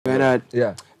Bernard.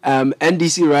 Yeah.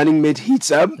 NDC running mate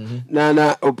heats up.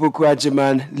 Nana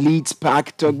Opoku leads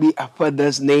pack. Togbi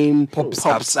Afadas name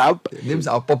pops up. Names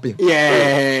are popping.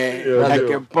 Yeah, like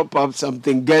a pop-up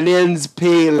something. Ghanaians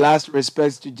pay last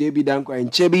respects to JB Dankwa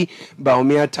and Chebi.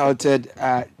 Baumia touted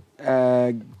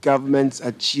government's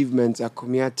achievements,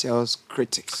 Akumia tells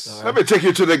critics. Let me take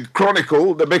you to the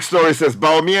Chronicle. The big story says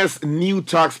Baumia's new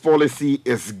tax policy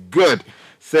is good,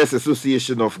 says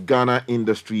Association of Ghana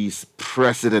Industries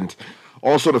president.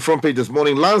 Also, the front page this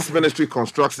morning, Lands Ministry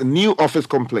constructs a new office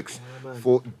complex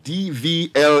for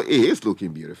DVLA. It's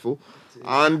looking beautiful.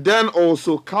 And then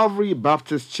also, Calvary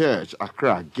Baptist Church,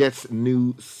 Accra, gets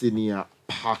new senior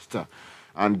pastor.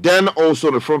 And then also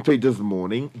on the front page this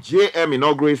morning, JM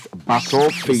inaugurates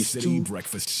Battle Phase 2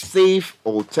 safe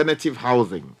alternative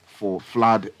housing for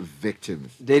flood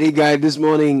victims. Daily Guide this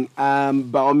morning,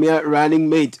 Baumia running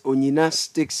mate Onyina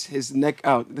sticks his neck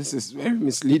out. This is very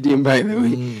misleading, by the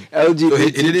way. LGBTQ, So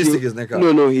he didn't stick his neck out?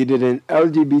 No, he didn't.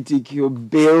 LGBTQ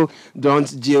bail,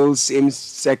 don't jail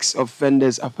same-sex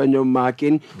offenders, Afanyo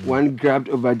marking. One grabbed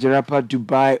over Jarapa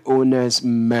Dubai owner's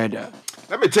murder.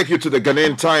 Let me take you to the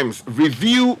Ghanaian Times.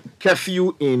 Review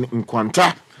curfew in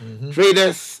Nkwanta.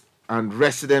 Traders and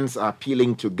residents are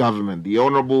appealing to government. The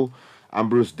Honorable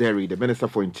Ambrose Derry, the Minister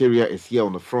for Interior, is here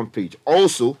on the front page.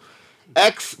 Also,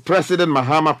 ex-President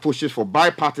Mahama pushes for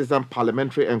bipartisan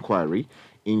parliamentary inquiry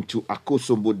into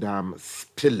Akosombo Dam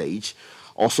spillage.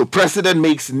 Also, President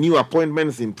makes new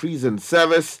appointments in prison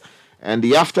service. And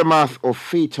the aftermath of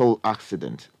fatal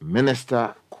accident.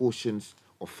 Minister cautions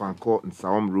of Fanco and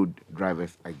Saom Road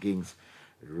drivers against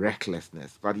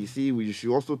recklessness. But you see, we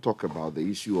should also talk about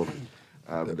the issue of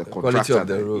the quality of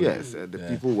the road. Yes,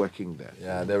 people working there.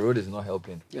 Yeah, the road is not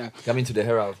helping. Yeah. Coming to the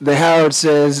Herald. The Herald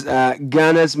says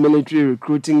Ghana's military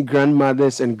recruiting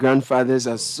grandmothers and grandfathers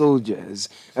as soldiers.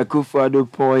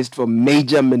 Akufo-Addo poised for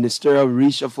major ministerial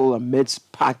reshuffle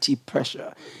amidst party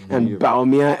pressure. And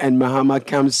Baumia and Mahama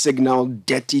Camp signal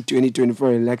dirty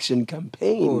 2024 election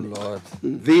campaign. Oh, Lord.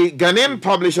 The Ghanaian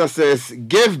publisher says,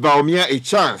 give Baumia a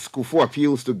chance. Kufu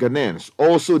appeals to Ghanaians.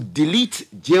 Also, delete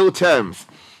jail terms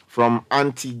from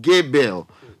anti-gay bill.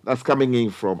 That's coming in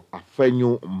from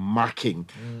Afenyo marking.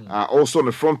 Also on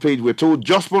the front page, we're told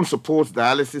Jospon supports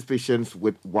dialysis patients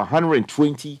with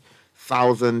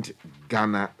 120,000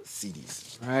 Ghana cedis.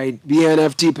 Right.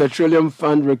 BNFT Petroleum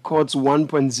Fund records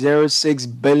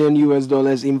 1.06 billion US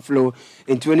dollars inflow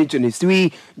in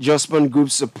 2023. Jospon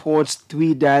Group supports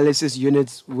 3 dialysis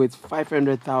units with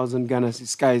 500,000 Ghana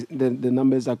cedis. The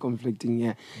numbers are conflicting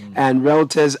here. And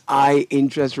Reuters eye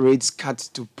interest rates cut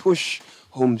to push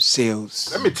home sales.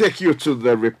 Let me take you to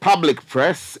the Republic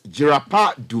Press.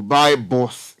 Jirapa Dubai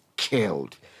boss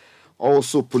killed.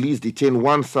 Also, police detain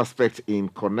 1 suspect in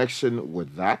connection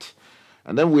with that.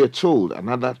 And then we are told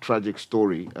another tragic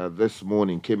story this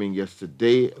morning came in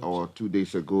yesterday or 2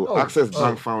 days ago. Access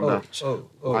Bank founder,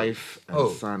 wife and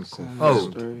son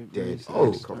confirmed dead in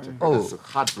helicopter. That's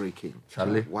heartbreaking.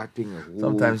 Charlie. Wiping a whole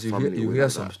Sometimes you family hear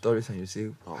with some that. stories and you say,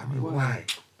 why?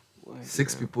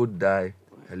 6 people die,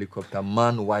 helicopter,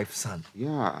 man, wife, son.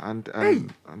 Yeah, and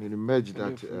it emerged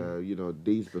that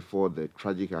days before the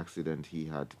tragic accident, he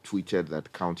had tweeted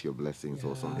that count your blessings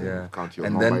or something. Yeah. Count your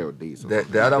And number then your days.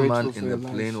 the other man Grateful in the for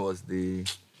your plane life. was the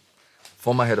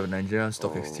former head of Nigerian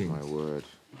Stock Exchange. My word.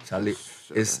 Charlie,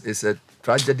 it's a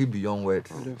tragedy beyond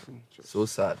words. So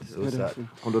sad, so sad.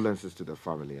 Condolences to the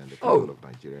family and the people of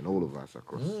Nigeria and all of us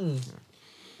across.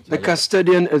 The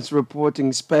custodian is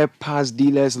reporting spare parts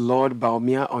dealers Lord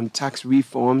Baumia on tax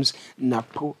reforms.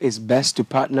 NAPO is best to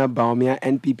partner Baumia.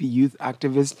 NPP youth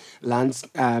activist Lands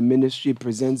Ministry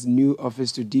presents new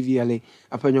office to DVLA.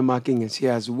 Apanyo Marking is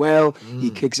here as well.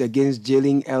 He kicks against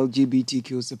jailing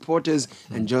LGBTQ supporters.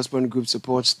 And Jospon Group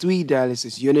supports 3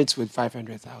 dialysis units with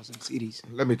 500,000 cedis.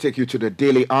 Let me take you to the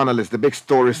Daily Analyst. The big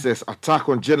story says attack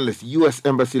on journalists. U.S.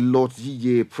 Embassy Lord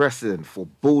GJ president for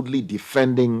boldly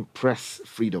defending press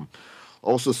freedom.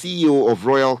 Also, CEO of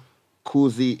Royal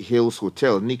Cozy Hills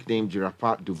Hotel, nicknamed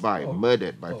Jirapa Dubai,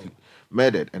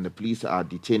 murdered, and the police are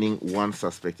detaining 1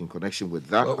 suspect in connection with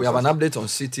that. We have an update on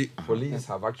Citi. Police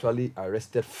have actually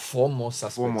arrested 4 more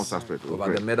suspects. 4 more suspects.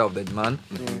 Over the murder of the man.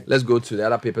 Let's go to the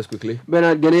other papers quickly.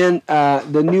 Bernard Ghanaian,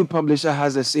 the new publisher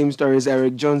has the same story as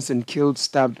Eric Johnson, killed,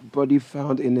 stabbed, body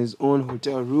found in his own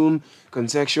hotel room.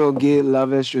 Consensual gay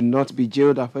lovers should not be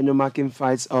jailed. Afenyo Marking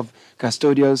fights of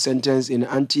custodial sentence in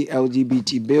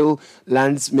anti-LGBT bill.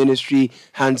 Lands Ministry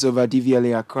hands over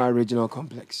DVLA Accra Regional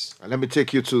Complex. And let me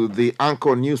take you to the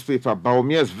Anchor newspaper.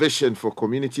 Baumia's vision for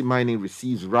community mining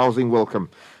receives rousing welcome.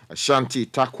 Ashanti,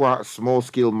 Takwa,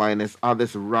 small-scale miners,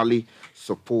 others rally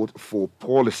support for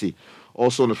policy.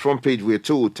 Also on the front page, we're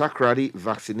told Takrady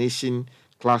vaccination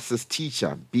classes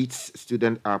teacher beats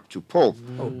student up to pulp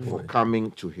for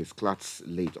coming to his class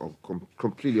late, or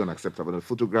completely unacceptable. The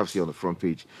photographs here on the front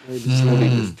page is really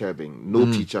disturbing. No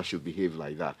teacher should behave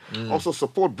like that. Also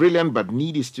support brilliant but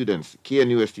needy students,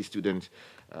 KNUST students.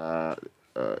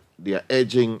 They are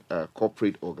urging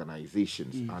corporate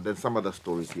organizations. And then some other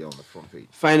stories here on the front page.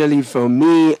 Finally, from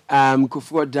me,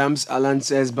 Kufuor Dams Alan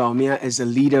says Baumia is a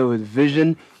leader with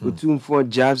vision. Utumfuor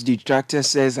Jabs detractor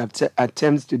says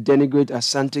attempts to denigrate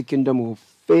Asante Kingdom will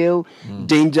fail.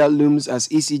 Danger looms as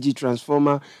ECG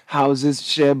transformer houses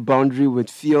share boundary with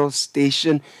fuel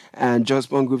station. And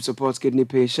Jospon Group supports kidney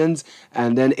patients.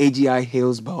 And then AGI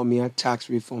hails Baumia tax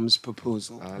reforms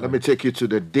proposal. Let me take you to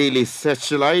the Daily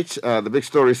Searchlight. The big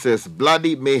story says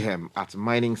bloody mayhem at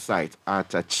mining site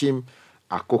at Chim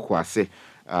Akokwase.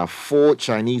 4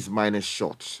 Chinese miners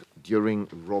shot during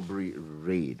robbery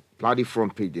raid. Bloody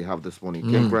front page they have this morning.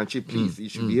 Ken Branchi, please, you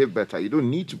should behave better. You don't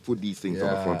need to put these things on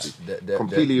the front page.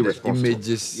 Completely irresponsible.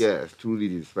 Images. Yes,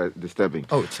 truly disturbing.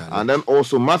 Oh, Charlie. And then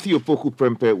also Matthew Opoku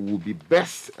Prempe will be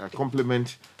best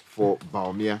compliment for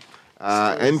Baumia.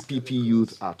 NPP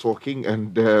youth are talking,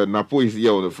 and Napo is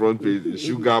here on the front page.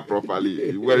 Sugar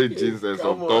properly, he's wearing jeans and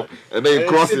some top, and then he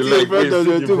crosses his leg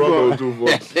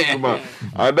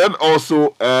And then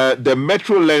also the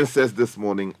Metro Lens says this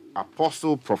morning,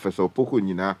 Apostle Professor Opoku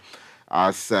Nyina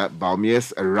as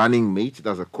Baumia's running mate.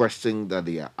 That's a question that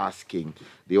they are asking.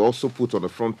 They also put on the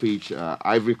front page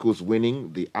Ivory Coast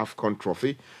winning the AFCON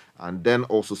trophy. And then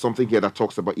also something here that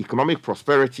talks about economic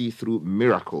prosperity through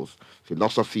miracles,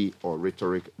 philosophy or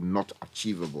rhetoric not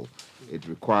achievable. It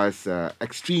requires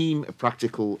extreme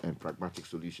practical and pragmatic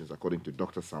solutions, according to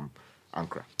Dr. Sam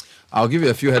Ankra. I'll give you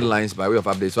a few headlines by way of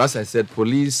updates. So as I said,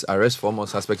 police arrest former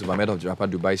suspect of Ahmed of Jirapa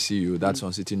Dubai CU. That's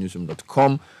on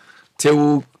citynewsroom.com.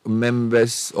 TEU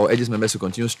members or urges members to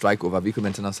continue strike over vehicle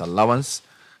maintenance allowance.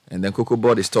 And then Cocoa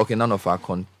Board is talking, none of our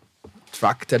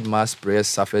contracted mass prayers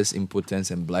suffers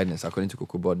impotence and blindness, according to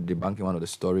Cocoa Board, debunking one of the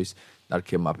stories that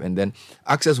came up. And then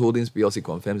Access Holdings PLC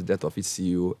confirms death of its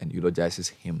CEO and eulogizes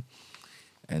him.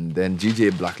 And then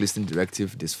GJA blacklisting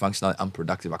directive dysfunctional and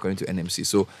unproductive, according to NMC.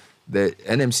 So the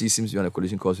NMC seems to be on a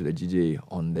collision course with the GJA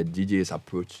on the GJA's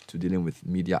approach to dealing with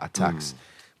media attacks.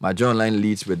 Major Online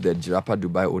leads with the Jirapa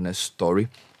Dubai owner's story.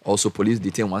 Also, police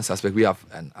detain one suspect. We have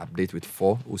an update with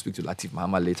 4. We'll speak to Latif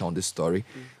Mahama later on this story.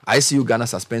 ICU Ghana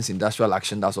suspends industrial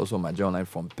action. That's also Major Online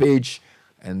front page.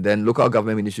 And then local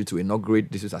government ministry to inaugurate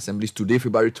district assemblies today,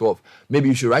 February 12th. Maybe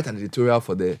you should write an editorial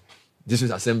for the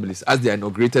district assemblies as they are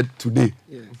inaugurated today.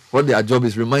 Yeah. What their job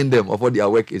is, remind them of what their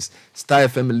work is. Star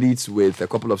FM leads with a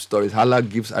couple of stories. Hala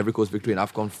gives Ivory Coast victory in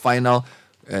AFCON final.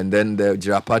 And then the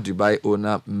Jirapa Dubai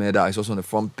owner medal is also on the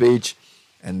front page.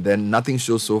 And then nothing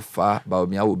shows so far.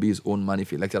 Baumia will be his own man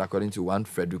if elected, according to one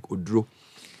Frederick Odro.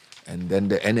 And then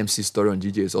the NMC story on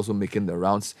GJ is also making the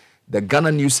rounds. The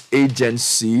Ghana News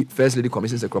Agency, First Lady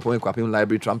commissions the Kropo and Kwapim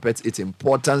Library trumpets its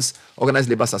importance. Organized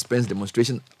labor suspends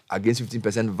demonstration against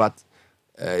 15% VAT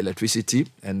electricity.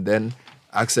 And then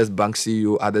Access Bank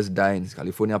CEO, others die in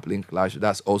California plane clash.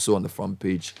 That's also on the front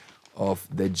page of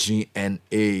the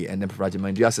GNA. And then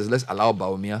Prajimandia says, let's allow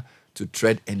Baumia to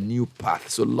tread a new path.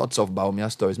 So lots of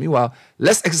Baumia stories. Meanwhile,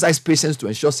 let's exercise patience to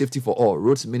ensure safety for all.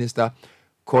 Roads Minister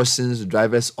cautions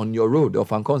drivers on your road, off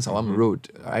Ankon Sawam Road.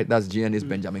 All right, that's GNA's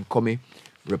Benjamin Comey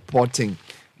reporting.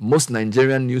 Most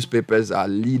Nigerian newspapers are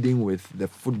leading with the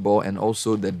football and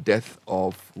also the death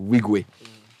of Wigwe.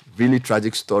 Really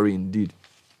tragic story indeed.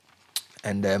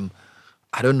 And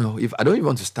I don't know if I don't even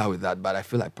want to start with that, but I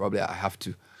feel like probably I have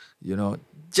to,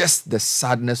 just the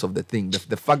sadness of the thing,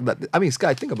 the fact that,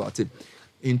 Sky, think about it.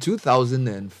 In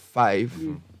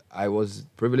 2005, I was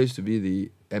privileged to be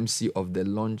the MC of the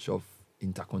launch of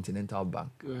Intercontinental Bank.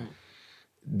 Right.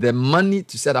 The money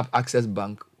to set up Access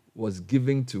Bank was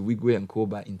given to Wigwe and Co.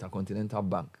 by Intercontinental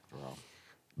Bank. Wow.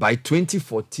 By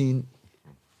 2014,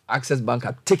 Access Bank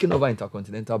had taken over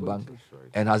Intercontinental Bank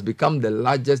and has become the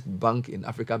largest bank in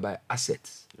Africa by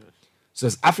assets. Yes. So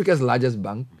it's Africa's largest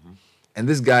bank. And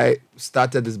this guy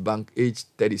started this bank aged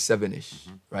 37-ish,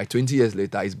 right? 20 years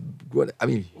later, he's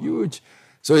huge.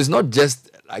 So it's not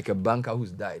just like a banker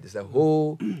who's died. It's a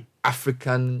whole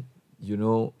African,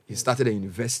 he started a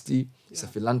university. He's a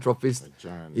philanthropist.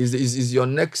 He's your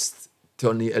next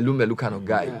Tony Elumelu kind of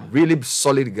guy. Yeah. Really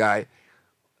solid guy.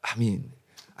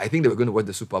 I think they were going to win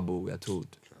the Super Bowl, we are told.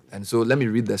 And so let me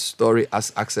read the story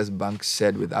as Access Bank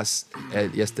shared with us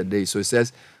yesterday. So it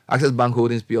says, Access Bank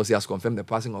Holdings PLC has confirmed the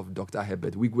passing of Dr.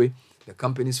 Herbert Wigwe, the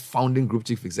company's founding group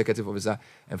chief executive officer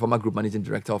and former group managing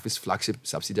director of its flagship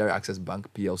subsidiary Access Bank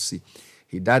PLC.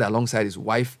 He died alongside his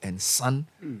wife and son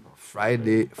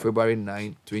Friday, February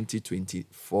 9,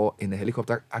 2024, in a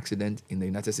helicopter accident in the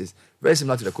United States. Very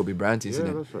similar to the Kobe Bryant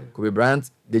incident. that's right. Kobe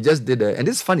Bryant, they just did and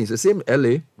this is funny, it's the same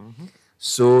LA.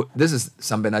 So this is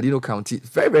San Bernardino County.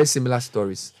 Very, very similar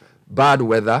stories. Bad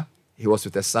weather. He was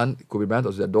with a son. Kobe Bryant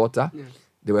was with a daughter. Yeah.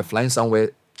 They were flying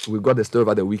somewhere. We got the story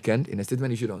over the weekend. In a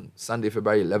statement issued on Sunday,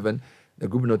 February 11, the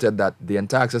group noted that the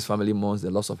entire Access family mourns the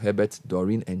loss of Herbert,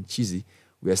 Doreen, and Chizzy.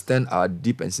 We extend our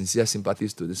deep and sincere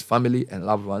sympathies to this family and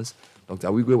loved ones. Dr.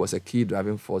 Wigwe was a key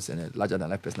driving force and a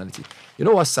larger-than-life personality. You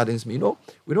know what saddens me?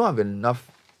 We don't have enough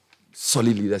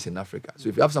solid leaders in Africa. So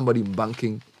if you have somebody in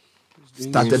banking,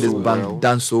 started this bank,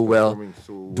 done so well,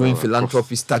 doing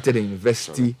philanthropy, started a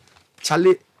university,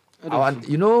 Charlie,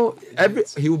 he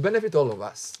will benefit all of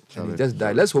us. And he just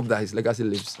died. Let's hope that his legacy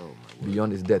lives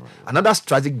beyond his death. Another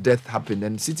tragic death happened,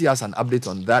 and Citi has an update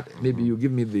on that. Maybe you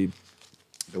give me the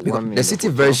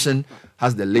Citi version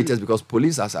has the latest because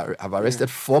police have arrested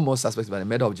 4 more suspects by the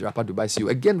murder of Jirapa Dubai CEO.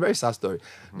 Again, very sad story.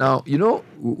 Now,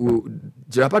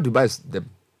 Jirapa Dubai is the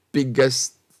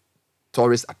biggest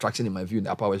tourist attraction in my view in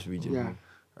the Upper West region,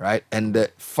 right? And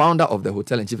the founder of the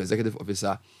hotel and chief executive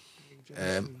officer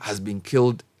has been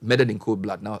killed, murdered in cold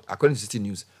blood. Now, according to Citi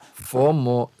News, 4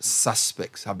 more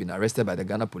suspects have been arrested by the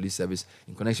Ghana Police Service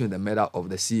in connection with the murder of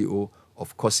the CEO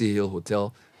of Kosi Hill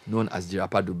Hotel, known as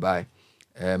Jirapa Dubai.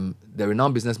 The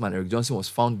renowned businessman Eric Johnson was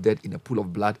found dead in a pool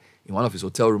of blood in one of his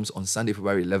hotel rooms on Sunday,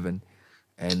 February 11.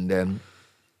 And the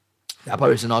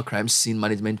operational crime scene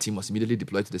management team was immediately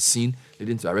deployed to the scene,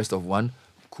 leading to the arrest of one,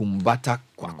 Kumbata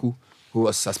Kwaku, who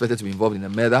was suspected to be involved in the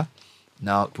murder.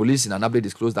 Now, police in an update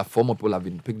disclosed that 4 more people have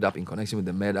been picked up in connection with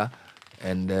the murder,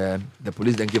 and the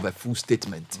police then gave a full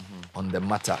statement on the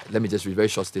matter. Let me just read a very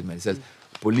short statement. It says,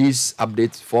 police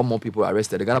update, 4 more people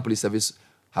arrested. The Ghana Police Service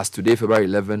has today, February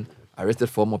 11, arrested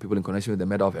 4 more people in connection with the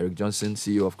murder of Eric Johnson,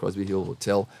 CEO of Crosby Hill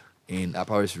Hotel in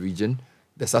Upper West region.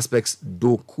 The suspects,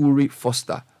 Dokuri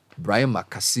Foster, Brian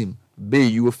Makasim,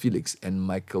 Bayuo Felix, and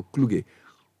Michael Kluge,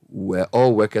 were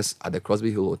all workers at the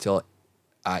Crosby Hill Hotel,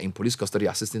 are in police custody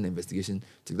assisting the investigation,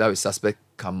 together with suspect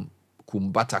Kumbata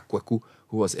Kweku,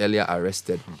 who was earlier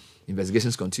arrested.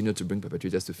 Investigations continue to bring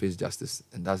perpetrators to face justice,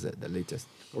 and that's the latest.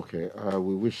 Okay,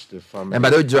 we wish the family... And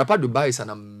by the way, Jirapa Dubai is an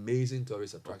amazing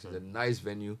tourist attraction. It's a nice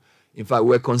venue. In fact,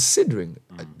 we're considering,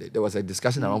 there was a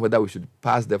discussion around whether we should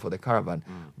pass there for the caravan,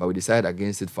 but we decided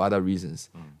against it for other reasons.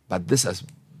 But this has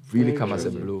really come as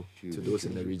a blow to those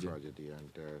in the region. Tragedy, and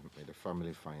may the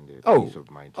family find a peace of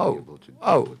mind to be able to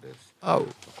deal with this.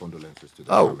 Condolences to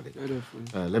the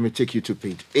family. Let me take you to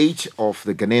page 8 of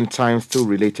the Ghanaian Times, still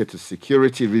related to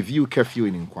security. Review curfew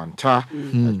in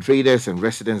Nkwanta. Traders and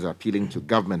residents are appealing to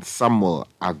government. Samuel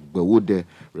Agbewode,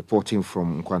 reporting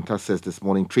from Nkwanta, says this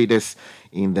morning, traders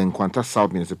in the Nkwanta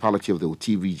South municipality of the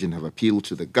Oti region have appealed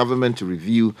to the government to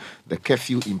review the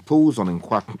curfew imposed on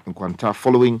Nkwanta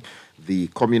following the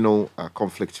communal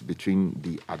conflict between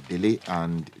the Adele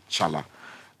and Chala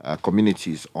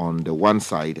communities on the one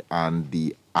side and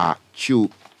the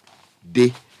Achude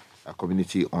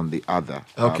community on the other.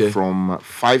 From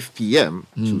 5 p.m.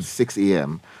 to 6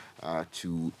 a.m.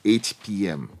 To 8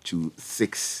 p.m. to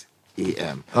 6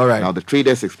 a.m. All right. Now, the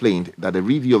traders explained that a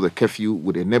review of the curfew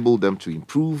would enable them to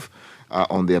improve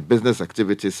on their business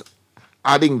activities,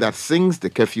 adding that since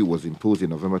the curfew was imposed in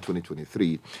November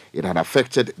 2023, it had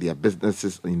affected their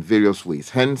businesses in various ways.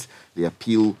 Hence, the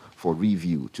appeal for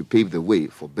review to pave the way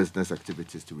for business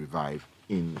activities to revive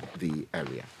in the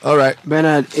area. All right,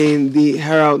 Bernard, in the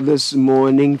Herald this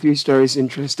morning, 3 stories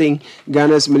interesting.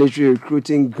 Ghana's military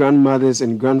recruiting grandmothers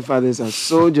and grandfathers as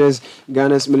soldiers.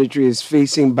 Ghana's military is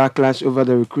facing backlash over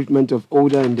the recruitment of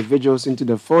older individuals into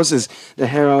the forces. The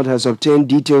Herald has obtained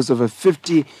details of a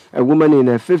woman in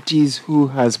her 50s who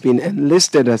has been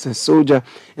enlisted as a soldier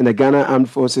in the Ghana Armed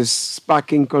Forces,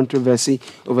 sparking controversy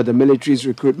over the military's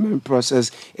recruitment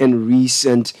process in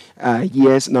recent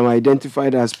years. Now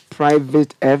identified as Private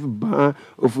F. Ba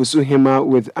Ofusuhima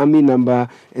with army number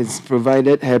is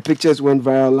provided. Her pictures went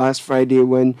viral last Friday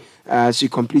when she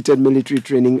completed military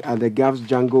training at the GAF's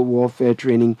Jungle Warfare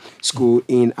Training School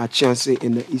in Achansi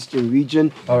in the Eastern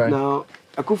region. All right. Now,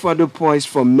 Akufo-Addo poised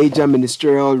for major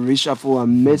ministerial reshuffle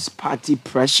amidst party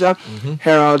pressure.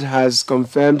 Herald has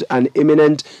confirmed an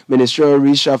imminent ministerial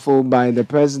reshuffle by the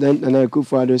president, Nana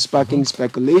Akufo-Addo, sparking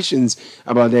speculations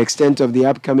about the extent of the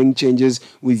upcoming changes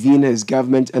within his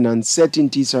government and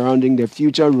uncertainty surrounding the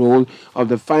future role of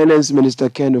the finance minister,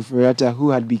 Ken Ofori-Atta, who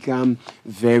had become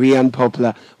very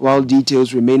unpopular. While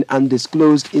details remain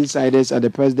undisclosed, insiders at the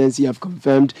presidency have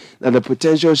confirmed that the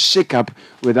potential shake-up,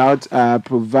 without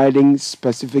providing specific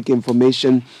specific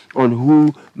information on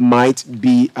who might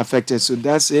be affected. So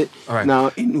that's it. All right.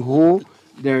 Now, in Ho,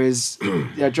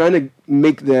 they're trying to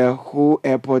make the whole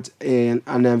airport an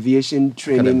aviation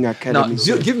training academy.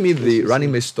 Now, give me the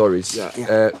running mate stories.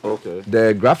 Okay.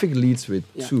 The graphic leads with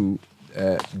two.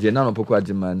 Jenan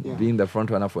Opoku-Agyeman being the front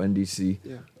runner for NDC.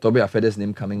 Toby Afede's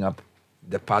name coming up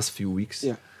the past few weeks.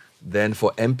 Then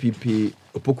for MPP,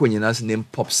 Opoku-Agyeman's name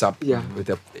pops up.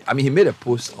 He made a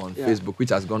post on Facebook which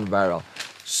has gone viral.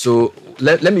 So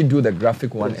let me do the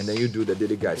graphic one and then you do the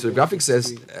daily guide. So the graphic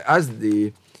says, as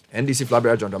the NDC flag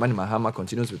bearer John Dramani Mahama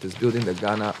continues with his Building the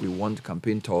Ghana We Want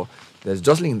campaign tour, there's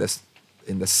jostling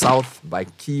in the south by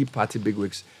key party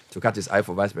bigwigs to catch his eye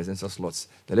for vice presidential slots.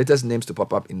 The latest names to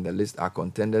pop up in the list are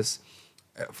contenders.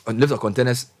 On the list of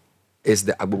contenders is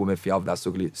the Agbobo Mefia of that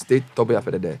Sogli State Toby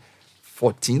Afede, the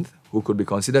 14th, who could be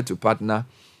considered to partner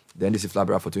the NDC flag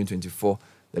bearer for 2024.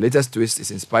 The latest twist is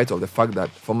in spite of the fact that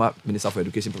former Minister for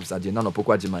Education, Professor Jenan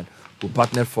Opoku-Agyeman, who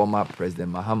partnered former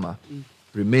President Mahama,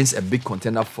 remains a big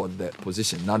contender for the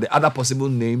position. Now, the other possible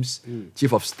names,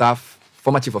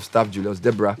 former Chief of Staff Julius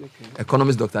Deborah,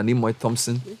 economist Dr. Nimoy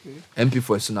Thompson, MP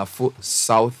for Esunafo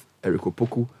South Eric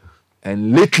Opoku,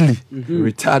 and lately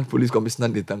retired Police Commissioner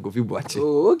Nathan Kofi Boache.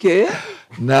 Oh, okay.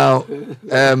 Now,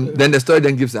 then the story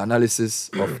then gives the analysis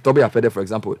of Toby Afede, for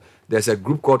example. There's a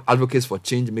group called Advocates for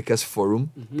Change Makers Forum,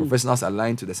 professionals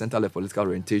aligned to the center-left political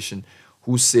orientation,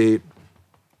 who say,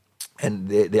 and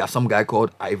they have some guy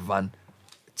called Ivan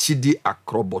Chidi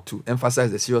Akrobotu,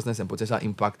 emphasize the seriousness and potential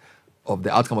impact of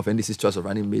the outcome of NDC's choice of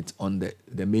running mate on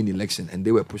the main election, and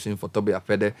they were pushing for Toby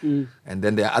Afede. And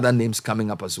then there are other names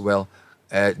coming up as well.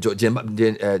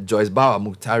 Joyce Bauer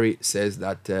Muktari says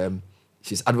that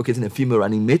she's advocating a female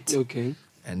running mate. Okay.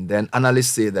 And then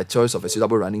analysts say the choice of a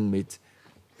suitable running mate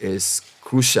is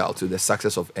crucial to the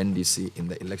success of NDC in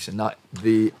the election. Now,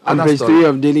 on page 3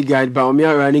 of Daily Guide,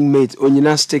 Baumia running mate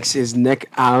Onyina sticks his neck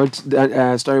out.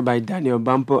 That story by Daniel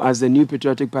Bampo, as the new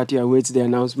Patriotic Party awaits the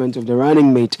announcement of the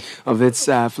running mate of its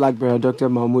flag bearer, Dr.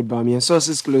 Mahmoud Baumia.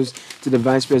 Sources close to the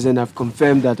Vice President have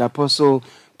confirmed that Apostle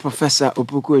Professor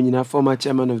Opoku-Agyeman, former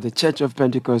chairman of the Church of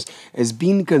Pentecost, is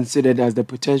being considered as the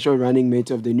potential running mate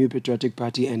of the new Patriotic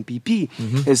Party NPP.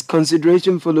 His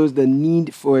consideration follows the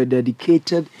need for a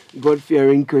dedicated,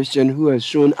 God-fearing Christian who has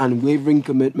shown unwavering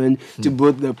commitment to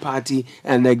both the party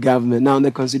and the government. Now,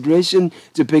 the consideration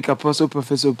to pick Apostle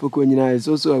Professor Opoku-Agyeman is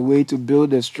also a way to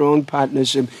build a strong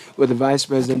partnership with the Vice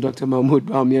President, Dr. Mahmoud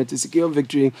Baumia, to secure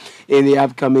victory in the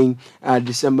upcoming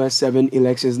December 7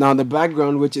 elections. Now, the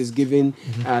background which is given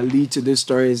lead to this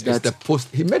story is that the post.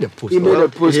 He made a post. He made a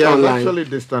post he online. actually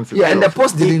distanced Yeah, and the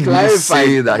post didn't really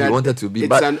say that he that wanted to be. It's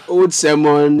But an old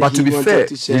sermon. But to he be wanted fair,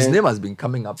 to share. his name has been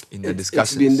coming up in the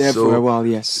discussion. It's been there for a while,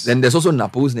 yes. Then there's also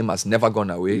Napo's name has never gone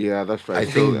away. Yeah, that's right. I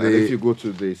So, think and if you go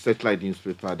to the satellite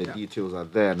newspaper, the details are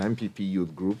there. An MPP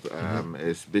youth group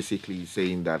is basically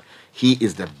saying that he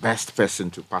is the best person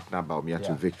to partner Baumia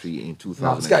to victory in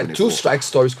Now, Sky, 2024. two strike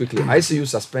stories quickly. ICU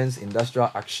suspends industrial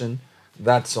action.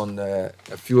 That's on a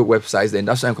few websites. The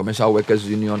Industrial and Commercial Workers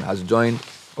Union has joined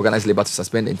organized labor to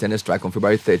suspend the intended strike on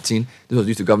February 13. This was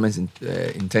due to government's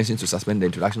intention to suspend the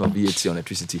introduction of VAT on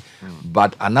electricity.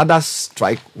 But another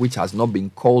strike which has not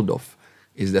been called off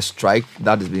is the strike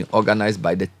that is being organized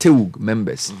by the TEUG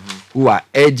members who are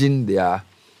urging their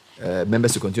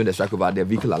members to continue the strike over their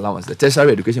vehicle allowance. The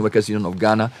Tertiary Education Workers Union of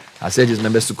Ghana has urged its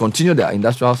members to continue their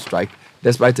industrial strike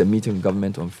despite a meeting with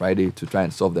government on Friday to try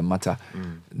and solve the matter.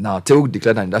 Now, TEUG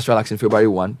declared an industrial action February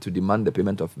 1 to demand the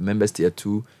payment of members' tier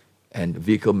 2 and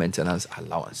vehicle maintenance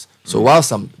allowance. So while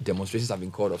some demonstrations have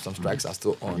been called off, some strikes are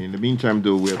still on. In the meantime,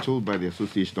 though, we are told by the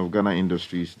Association of Ghana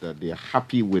Industries that they are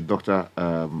happy with Dr.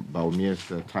 Baumia's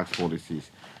tax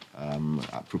policies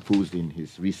proposed in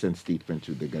his recent statement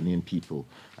to the Ghanaian people,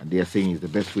 and they are saying it's the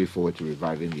best way forward to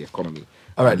reviving the economy.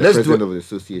 All right, the let's president do of the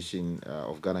Association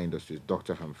of Ghana Industries,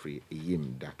 Dr. Humphrey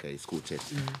Yim Daka, is quoted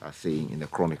saying in the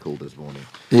Chronicle this morning.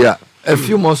 Yeah, a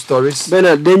few more stories.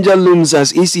 Bernard, danger looms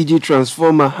as ECG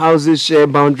transformer houses share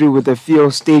boundary with a fuel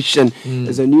station.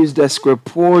 There's a news desk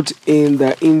report in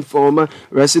the Informer.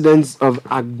 Residents of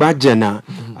Agbajana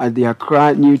at the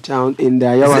Accra New Town in the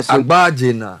Ayawaso.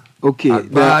 Agbajena. Okay,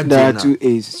 there are two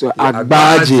A's. So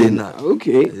Agbajena. Agbajena.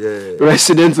 Okay. Yeah.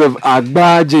 Residents of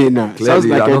Agbajena. Sounds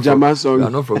like a Jama song. They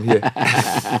are not from here.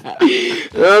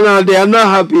 No, they are not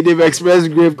happy. They've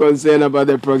expressed grave concern about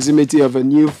the proximity of a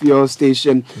new fuel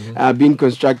station being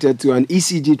constructed to an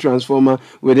ECG transformer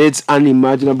with its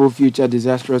unimaginable future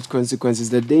disastrous consequences.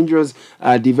 The dangerous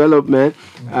development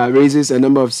raises a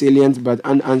number of salient but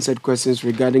unanswered questions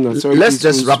regarding authorities. Let's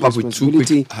just wrap up with two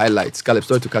quick highlights. Caleb,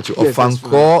 sorry to catch you. Yes, that's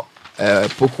Ofankor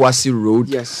Pokwasi Road.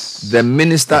 Yes. The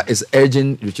minister is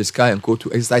urging Richard Sky and Co to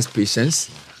exercise patience.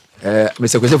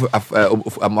 Mr. Kwesi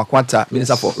Makwanta,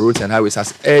 Minister for Roads and Highways,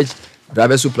 has urged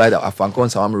drivers who ply the Afanko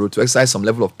and Sawam Road to exercise some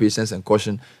level of patience and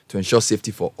caution to ensure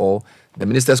safety for all. The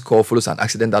minister's call follows an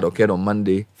accident that occurred on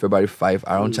Monday, February 5,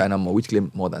 around China Mall, which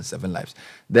claimed more than 7 lives.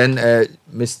 Then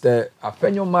Mr.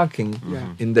 Afenyo Marking,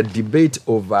 in the debate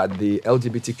over the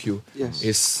LGBTQ,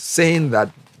 is saying that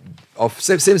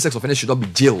same-sex offenders should not be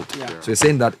jailed. So he's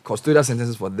saying that custodial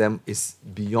sentences for them is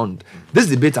beyond. This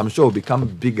debate, I'm sure, will become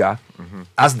bigger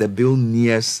as the bill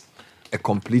nears a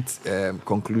complete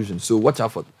conclusion. So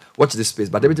watch this space.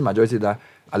 But Deputy Majority Leader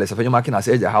Alex Afenyo Markin has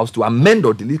urged the House to amend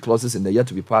or delete clauses in the yet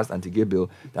to be passed anti-gay bill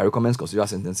that recommends custodial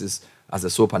sentences as the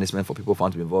sole punishment for people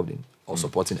found to be involved in or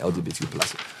supporting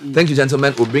LGBTQ+. Thank you,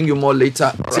 gentlemen. We'll bring you more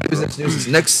later. Citi Business News is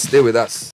next. Stay with us.